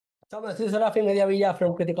Thomas, this is Rafi Mediavilla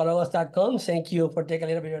from Criticologos.com. Thank you for taking a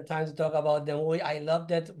little bit of your time to talk about the movie. I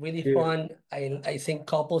loved it, really fun. I think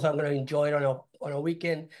couples are going to enjoy it on a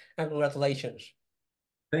weekend, and congratulations.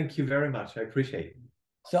 Thank you very much. I appreciate it.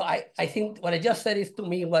 So I think what I just said is to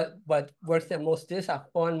me what works the most. This is a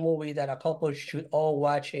fun movie that a couple should all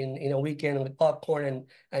watch in a weekend with popcorn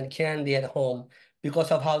and candy at home because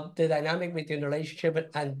of how the dynamic between the relationship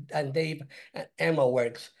and Dave and Emma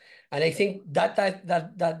works. And I think that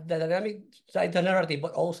the dynamic side, the narrative,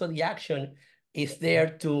 but also the action is there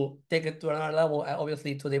to take it to another level and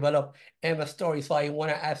obviously to develop Emma's story. So I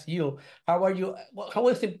want to ask you, how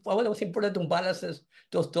was it important to balance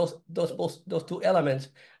those two elements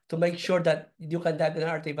to make sure that you can dive the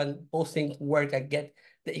narrative and both things work and get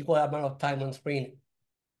the equal amount of time on screen?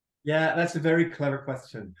 Yeah, that's a very clever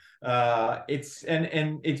question. It's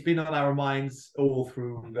been on our minds all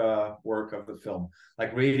through the work of the film.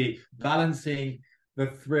 Like really balancing the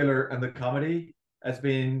thriller and the comedy has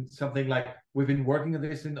been something like we've been working on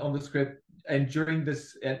this on the script, and during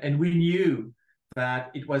this, and we knew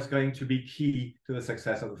that it was going to be key to the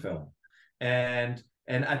success of the film. And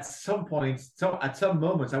at some points, at some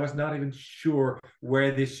moments, I was not even sure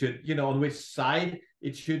where this should, on which side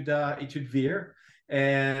it should veer.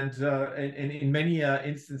 And in many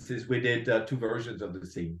instances, we did two versions of the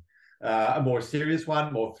scene. A more serious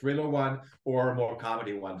one, more thriller one, or a more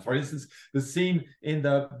comedy one. For instance, the scene in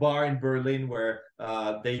the bar in Berlin where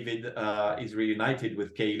David is reunited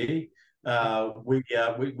with Kaley,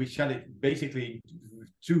 we shot it basically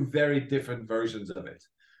two very different versions of it.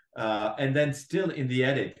 And then still in the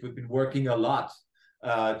edit, we've been working a lot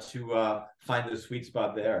to find the sweet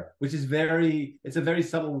spot there, which is it's a very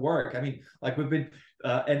subtle work. I mean, like we've been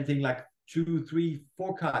editing like 2, 3,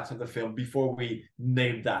 4 cuts of the film before we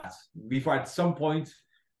named that. Before at some point,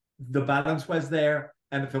 the balance was there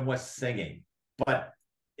and the film was singing. But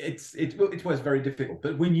it was very difficult.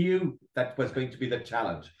 But we knew that was going to be the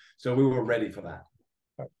challenge. So we were ready for that.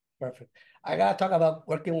 Perfect. I gotta talk about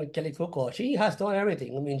working with Kaley Cuoco. She has done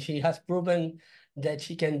everything. I mean, she has proven that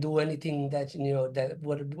she can do anything that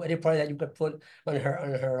any part that you could put on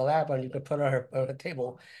her lap and you could put on her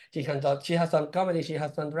table. She has done comedy. She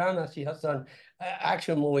has done drama. She has done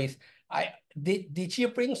action movies. Did she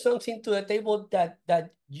bring something to the table that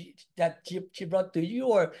she brought to you,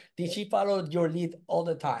 or did she follow your lead all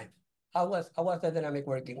the time? How was the dynamic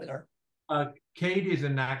working with her? Kate is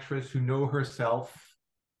an actress who knows herself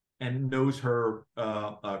and knows her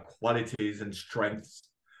qualities and strengths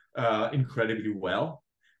incredibly well.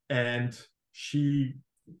 And she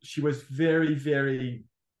was very, very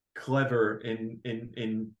clever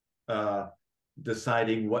in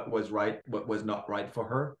deciding what was right, what was not right for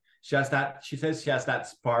her. She says she has that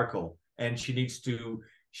sparkle, and she needs to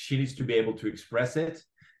be able to express it.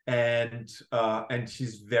 And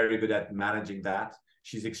she's very good at managing that.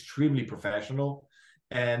 She's extremely professional.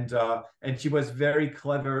 And she was very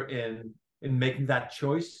clever in making that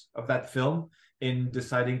choice of that film, in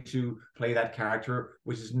deciding to play that character,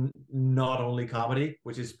 which is not only comedy,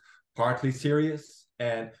 which is partly serious.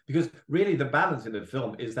 And because really the balance in the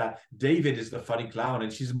film is that David is the funny clown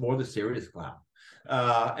and she's more the serious clown.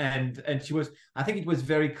 And I think it was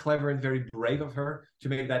very clever and very brave of her to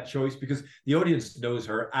make that choice, because the audience knows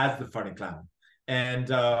her as the funny clown. And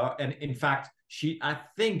in fact, I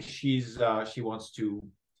think she wants to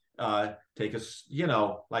take us,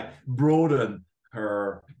 like broaden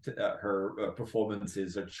her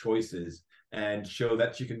performances or choices and show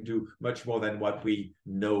that she can do much more than what we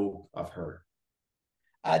know of her.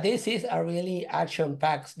 This is a really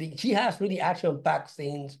action-packed. She has really action-packed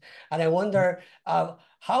scenes, and I wonder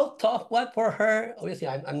how tough what for her. Obviously,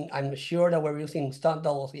 I'm sure that we're using stunt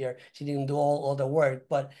doubles here. She didn't do all the work,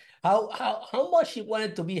 but how much she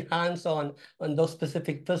wanted to be hands-on on those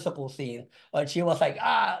specific physical scenes, or she was like,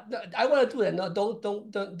 I want to do it. No,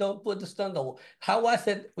 don't put the stunt double. How was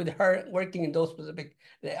it with her working in those specific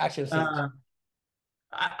action scenes?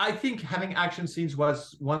 I think having action scenes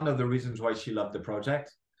was one of the reasons why she loved the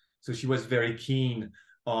project. So she was very keen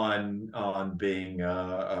on being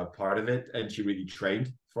a part of it, and she really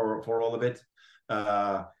trained for all of it.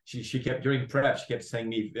 She kept, during prep, she kept sending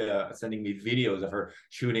me videos of her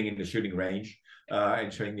shooting in the shooting range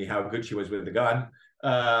and showing me how good she was with the gun.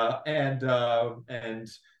 And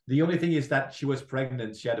the only thing is that she was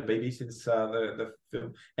pregnant. She had a baby since the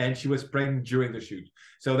film, and she was pregnant during the shoot.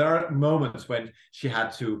 So there are moments when she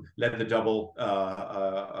had to let the double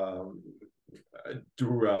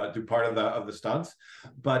do part of the stunts,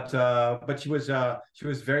 but she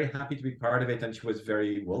was very happy to be part of it, and she was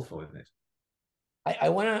very willful in it. I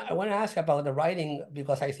wanna ask about the writing,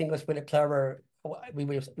 because I think it's really clever we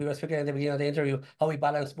were speaking at the beginning of the interview how we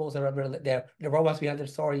balance both the romance behind the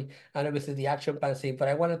story and obviously the action plan scene. But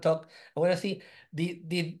I want to see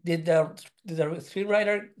did the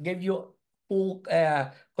screenwriter give you full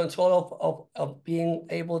control of being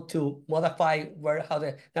able to modify how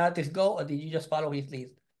the narratives go, or did you just follow his lead?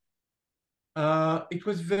 It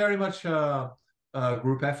was very much a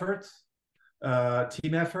group effort,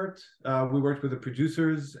 team effort. We worked with the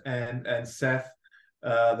producers and Seth,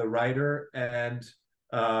 the writer, and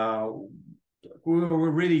we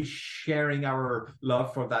were really sharing our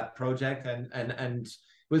love for that project. And it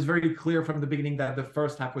was very clear from the beginning that the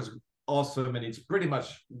first half was awesome, and it's pretty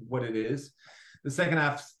much what it is. The second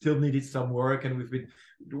half still needed some work, and we've been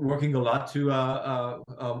working a lot to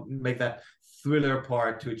make that thriller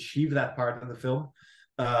part, to achieve that part of the film.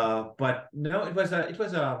 But no, it was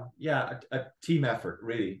a team effort,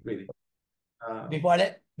 really. Before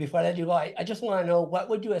I let you go, I just want to know what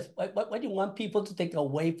do you want people to take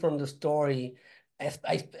away from the story?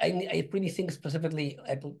 I really think specifically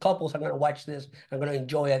couples are going to watch this, are going to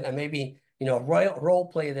enjoy it, and maybe role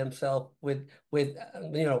play themselves with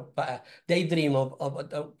daydream of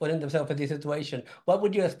putting themselves in this situation. What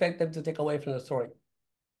would you expect them to take away from the story?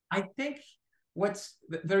 I think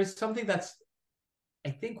there is something that's, I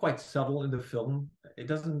think, quite subtle in the film.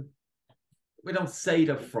 We don't say it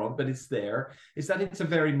up front, but it's there. Is that it's a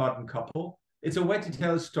very modern couple. It's a way to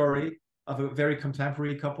tell a story of a very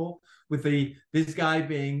contemporary couple, with this guy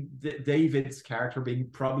being David's character being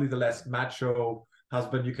probably the less macho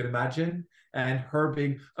husband you can imagine, and her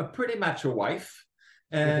being a pretty macho wife.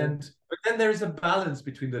 And but then there's a balance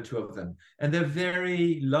between the two of them, and they're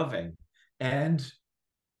very loving. And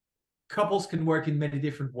couples can work in many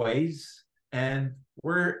different ways, and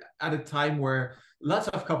we're at a time where lots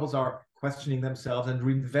of couples are questioning themselves and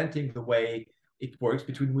reinventing the way it works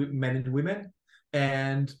between men and women,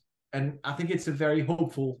 and I think it's a very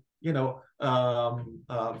hopeful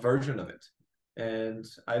version of it, and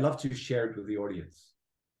I love to share it with the audience.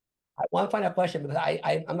 One final question, because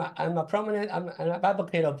I'm an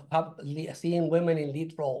advocate of seeing women in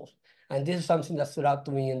lead roles. And this is something that stood out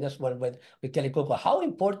to me in this one with Kaley Cuoco. How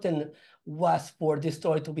important was for this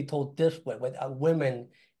story to be told this way, with women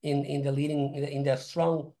in the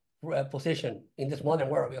strong position in this modern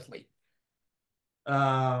world, obviously?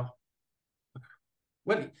 Well,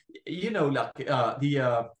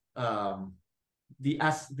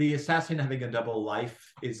 the assassin having a double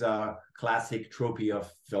life is a classic trope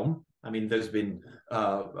of film. I mean, there's been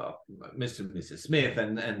Mr. and Mrs. Smith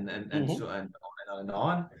and so on and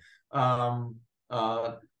on.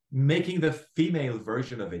 Making the female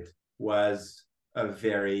version of it was a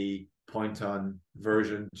very point-on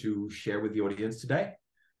version to share with the audience today.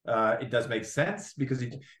 It does make sense because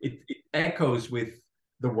it echoes with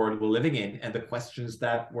the world we're living in and the questions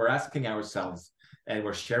that we're asking ourselves and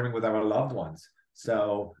we're sharing with our loved ones.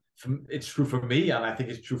 So it's true for me, and I think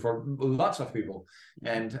it's true for lots of people.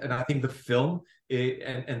 And I think the film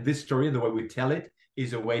and this story and the way we tell it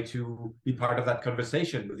is a way to be part of that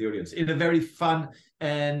conversation with the audience in a very fun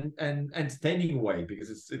and entertaining way,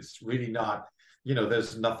 because it's really not,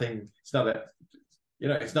 there's nothing. It's not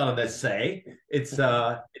an essay. It's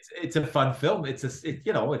a fun film.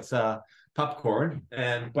 It's a popcorn,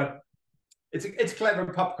 but it's clever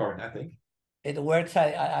popcorn, I think. It works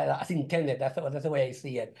as intended. That's the way I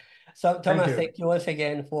see it. So, Thomas, thank you once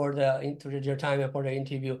again for your time and for the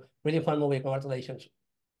interview. Really fun movie. Congratulations.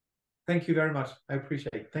 Thank you very much. I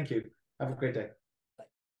appreciate it. Thank you. Have a great day.